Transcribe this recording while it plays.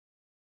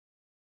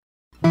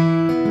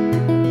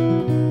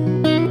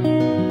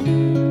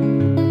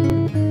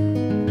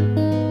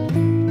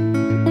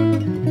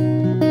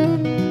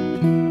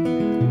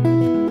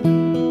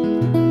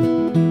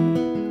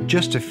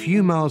Just a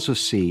few miles of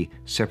sea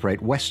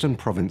separate western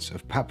province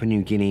of Papua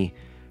New Guinea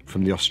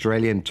from the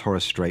Australian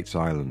Torres Strait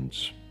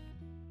Islands.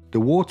 The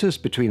waters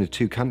between the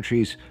two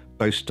countries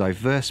boast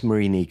diverse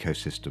marine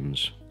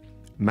ecosystems: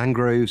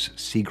 mangroves,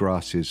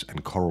 seagrasses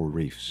and coral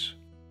reefs.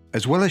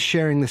 As well as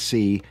sharing the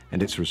sea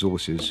and its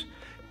resources,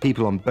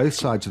 people on both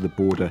sides of the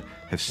border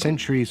have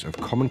centuries of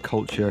common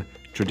culture,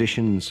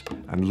 traditions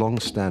and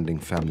long-standing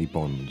family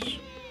bonds.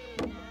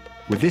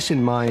 With this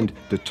in mind,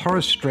 the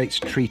Torres Straits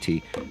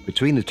Treaty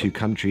between the two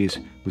countries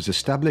was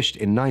established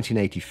in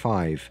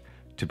 1985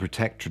 to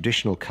protect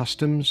traditional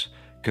customs,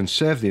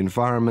 conserve the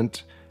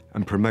environment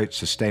and promote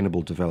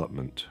sustainable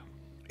development.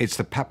 It's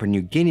the Papua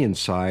New Guinean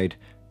side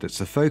that's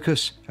the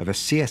focus of a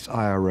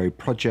CSIRO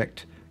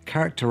project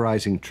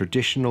characterising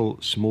traditional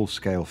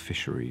small-scale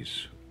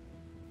fisheries.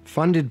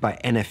 Funded by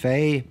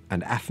NFA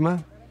and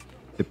AFMA,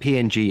 the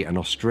PNG and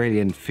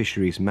Australian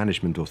Fisheries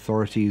Management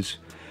Authorities,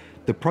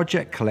 the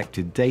project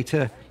collected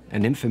data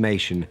and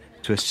information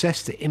to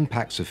assess the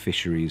impacts of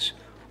fisheries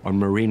on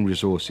marine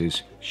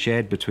resources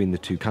shared between the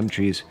two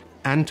countries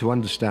and to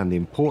understand the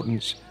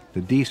importance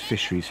that these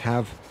fisheries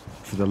have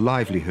for the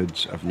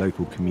livelihoods of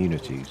local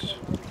communities.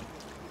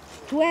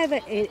 To have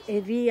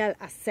a real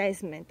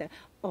assessment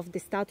of the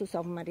status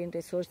of marine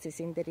resources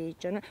in the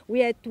region,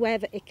 we had to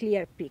have a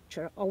clear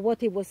picture of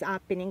what was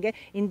happening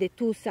in the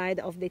two sides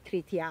of the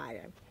treaty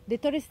area. The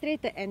Torres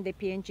Strait and the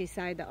PNG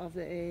side of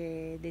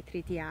the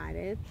treaty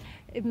area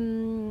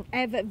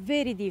have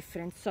very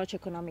different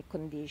socio-economic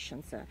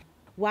conditions.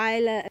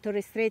 While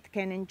Torres Strait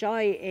can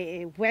enjoy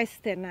a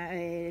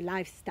Western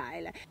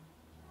lifestyle,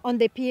 on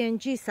the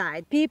PNG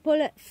side,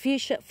 people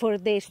fish for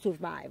their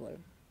survival,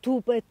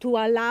 to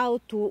allow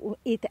to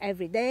eat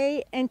every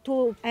day and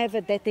to have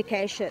a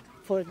dedication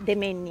for the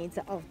main needs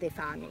of the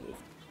families.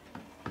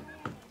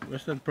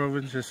 Western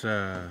provinces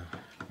are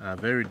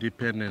very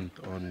dependent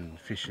on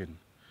fishing.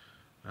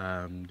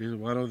 This is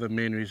one of the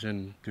main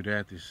reasons to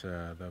that is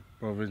the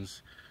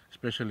province,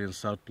 especially in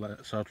South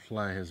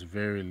Fly, has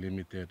very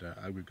limited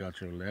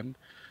agricultural land,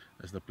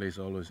 as the place is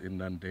always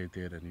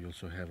inundated, and you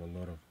also have a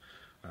lot of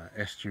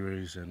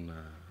estuaries and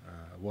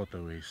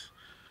waterways.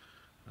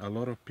 A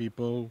lot of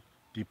people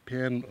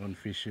depend on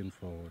fishing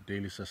for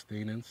daily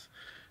sustenance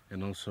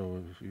and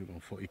also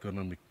for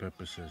economic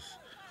purposes,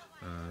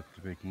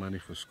 to make money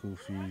for school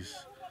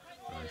fees,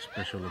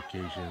 special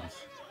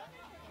occasions.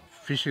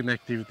 Fishing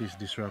activity is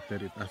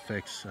disrupted, it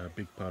affects a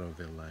big part of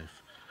their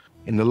life.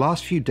 In the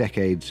last few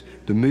decades,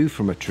 the move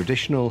from a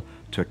traditional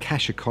to a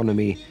cash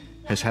economy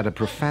has had a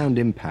profound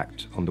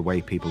impact on the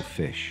way people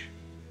fish.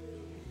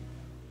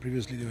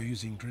 Previously they were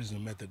using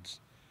traditional methods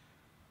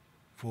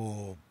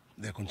for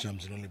their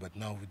consumption only, but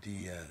now with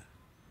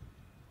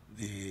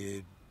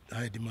the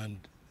high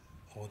demand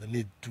or the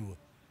need to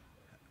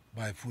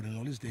buy food and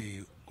all this,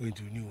 they going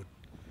to new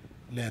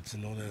nets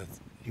and all the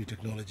new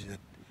technology that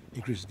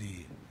increase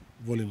the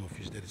volume of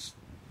fish that is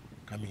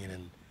coming in,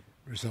 and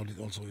resulted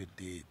also with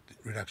the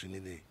reduction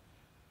in the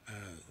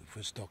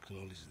fish stocks and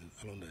all this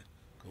along the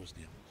coast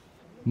here.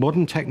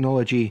 Modern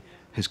technology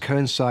has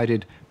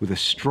coincided with a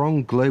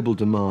strong global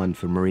demand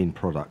for marine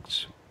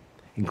products,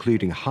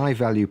 including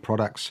high-value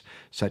products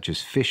such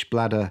as fish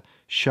bladder,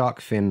 shark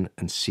fin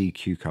and sea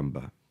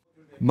cucumber.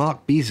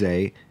 Mark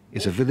Bize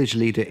is a village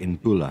leader in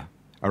Bula,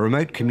 a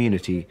remote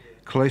community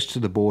close to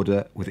the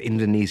border with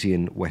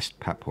Indonesian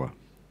West Papua.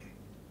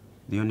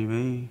 The only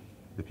way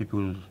the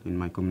people in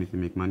my community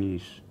make money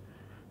is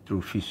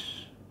through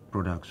fish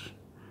products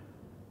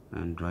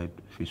and dried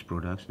fish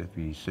products that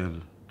we sell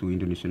to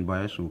Indonesian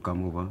buyers who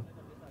come over.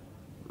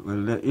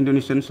 Well, the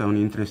Indonesians are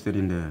only interested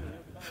in the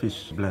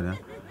fish bladder,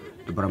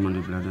 the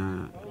Brahmani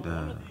bladder,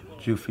 the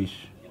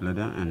jewfish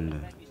bladder and the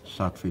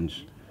shark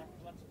fins.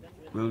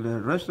 Well,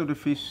 the rest of the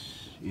fish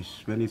is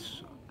when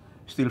it's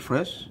still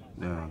fresh,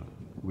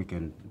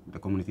 the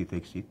community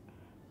takes it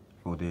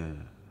for their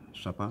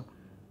supper.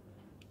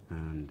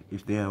 And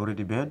if they are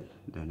already bad,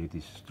 then it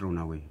is thrown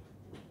away.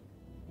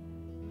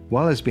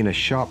 While there's been a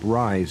sharp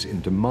rise in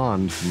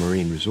demand for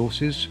marine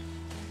resources,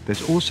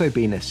 there's also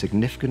been a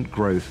significant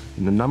growth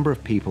in the number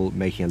of people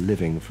making a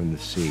living from the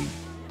sea.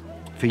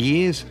 For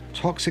years,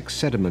 toxic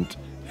sediment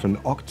from the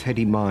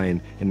Oktedi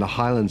mine in the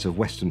highlands of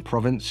Western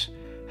Province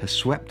has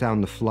swept down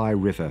the Fly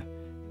River,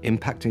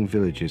 impacting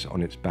villages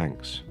on its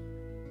banks.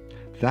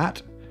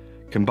 That,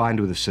 combined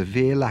with a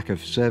severe lack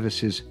of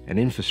services and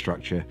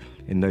infrastructure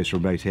in those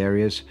remote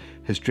areas,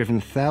 has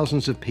driven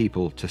thousands of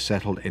people to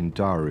settle in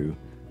Daru,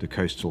 the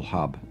coastal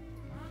hub.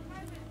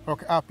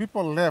 Okay, our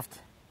people left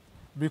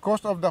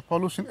because of the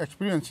pollution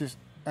experiences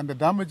and the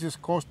damages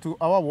caused to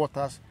our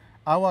waters,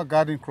 our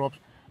garden crops.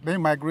 They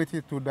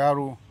migrated to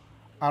Daru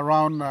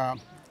around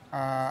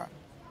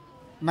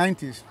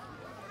 90s.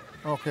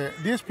 Okay,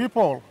 these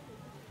people,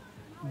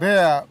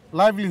 their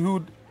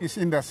livelihood is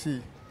in the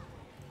sea.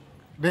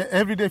 The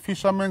everyday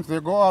fishermen, they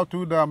go out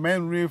to the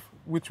main reef,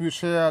 which we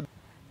share,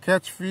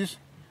 catch fish,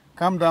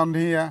 come down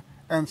here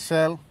and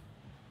sell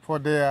for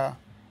their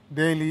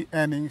daily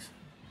earnings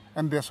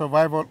and the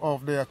survival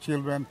of their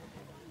children.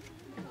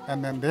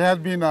 And then there has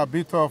been a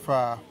bit of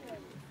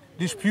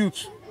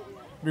disputes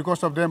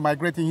because of them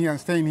migrating here and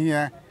staying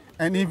here,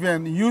 and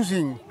even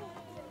using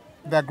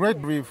the Great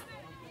Reef,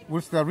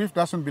 which the reef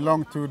doesn't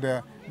belong to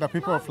the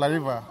people of La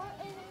River.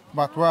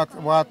 But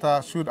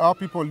what should our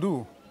people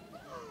do?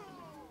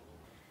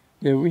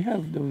 Yeah, we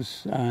have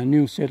those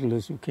new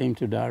settlers who came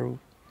to Daru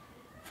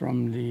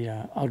from the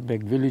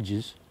outback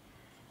villages.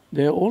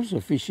 They're also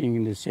fishing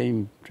in the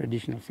same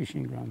traditional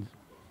fishing grounds.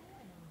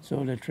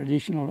 So the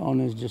traditional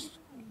owners just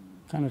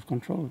kind of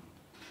control.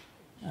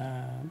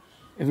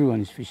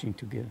 Everyone is fishing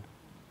together.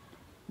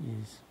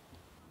 Yes.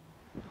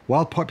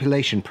 While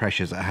population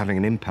pressures are having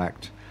an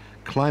impact,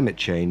 climate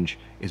change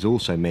is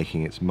also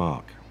making its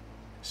mark.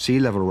 Sea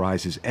level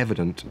rise is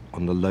evident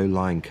on the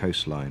low-lying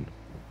coastline.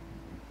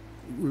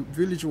 The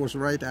village was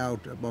right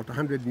out, about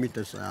 100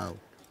 meters out.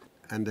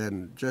 And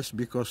then just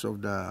because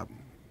of the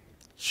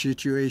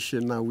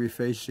situation now we're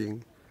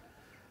facing,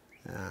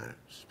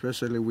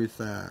 especially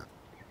with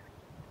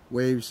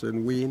waves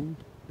and wind,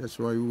 that's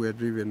why we were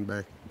driven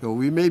back. So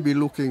we may be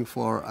looking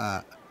for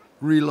a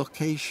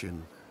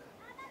relocation,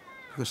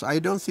 because I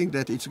don't think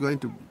that it's going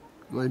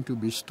to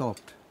be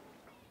stopped.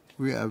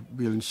 We have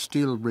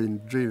still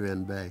been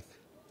driven back.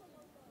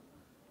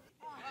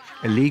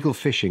 Illegal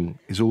fishing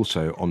is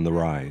also on the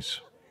rise.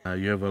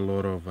 You have a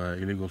lot of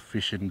illegal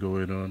fishing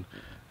going on,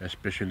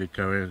 especially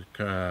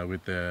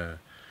with the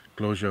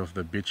closure of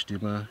the beach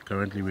steamer.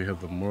 Currently we have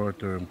the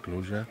moratorium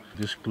closure.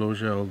 This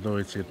closure, although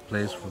it's in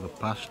place for the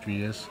past 3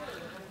 years,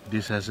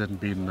 this hasn't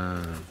been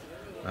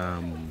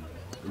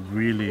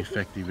really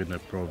effective in the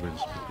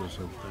province because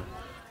of the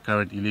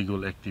current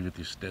illegal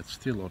activities that's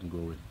still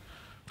ongoing.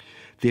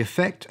 The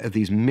effect of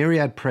these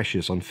myriad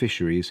pressures on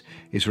fisheries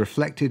is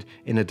reflected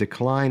in a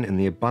decline in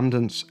the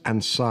abundance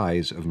and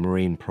size of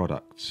marine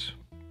products.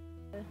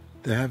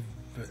 There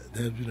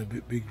has been a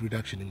big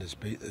reduction in the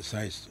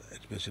size,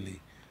 especially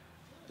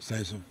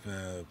size of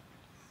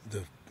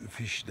the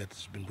fish that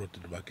has been brought to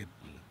the market.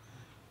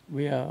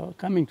 We are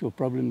coming to a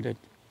problem that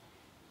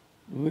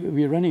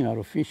we're running out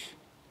of fish.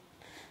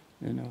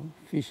 You know,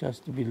 fish has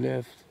to be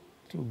left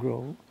to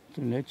grow,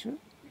 to nurture,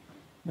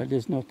 but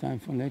there's no time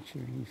for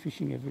nurturing. We're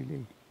fishing every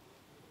day.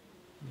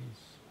 Yes.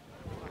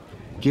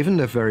 Given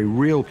the very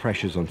real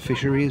pressures on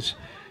fisheries,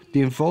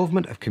 the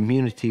involvement of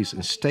communities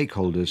and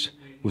stakeholders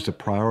was a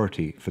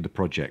priority for the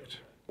project.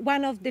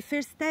 One of the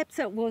first steps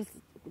was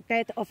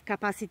that of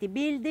capacity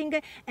building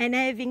and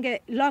having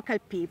local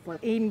people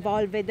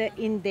involved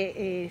in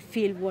the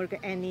field work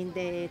and in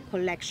the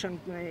collection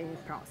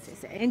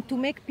process, and to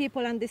make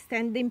people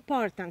understand the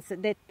importance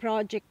that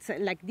projects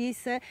like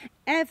this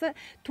have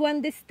to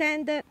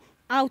understand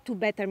how to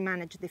better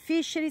manage the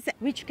fisheries,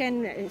 which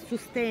can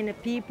sustain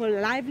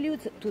people's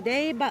livelihoods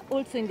today but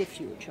also in the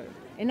future.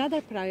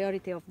 Another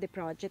priority of the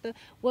project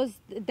was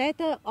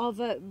that of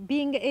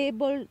being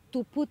able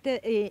to put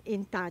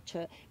in touch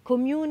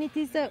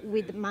communities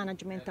with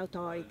management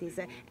authorities,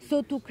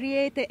 so to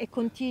create a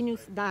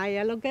continuous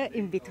dialogue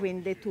in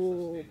between the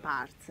two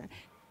parts.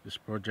 This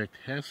project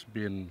has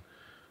been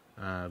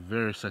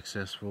very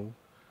successful.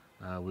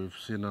 We've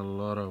seen a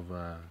lot of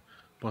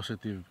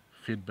positive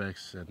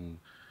feedbacks and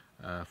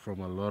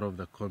from a lot of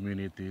the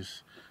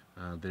communities.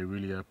 They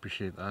really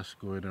appreciate us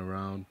going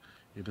around.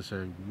 It is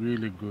a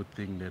really good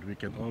thing that we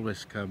can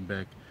always come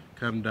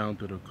down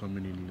to the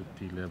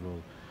community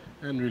level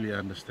and really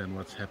understand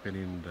what's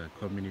happening in the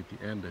community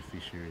and the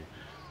fishery.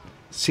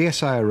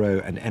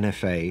 CSIRO and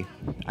NFA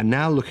are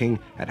now looking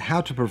at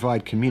how to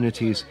provide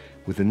communities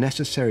with the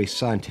necessary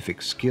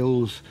scientific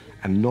skills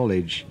and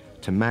knowledge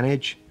to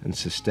manage and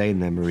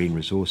sustain their marine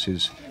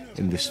resources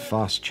in this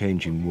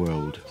fast-changing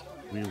world.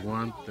 We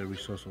want the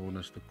resource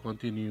owners to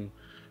continue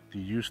to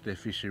use their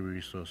fishery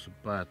resource,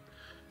 but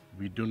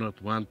we do not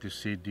want to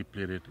see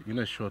depleted in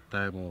a short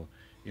time or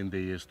in the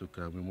years to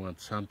come. We want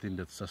something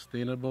that's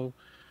sustainable,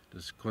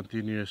 that's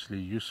continuously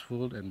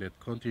useful, and that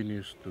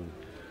continues to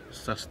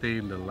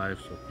sustain the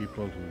lives of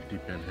people who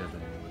depend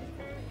heavily on it.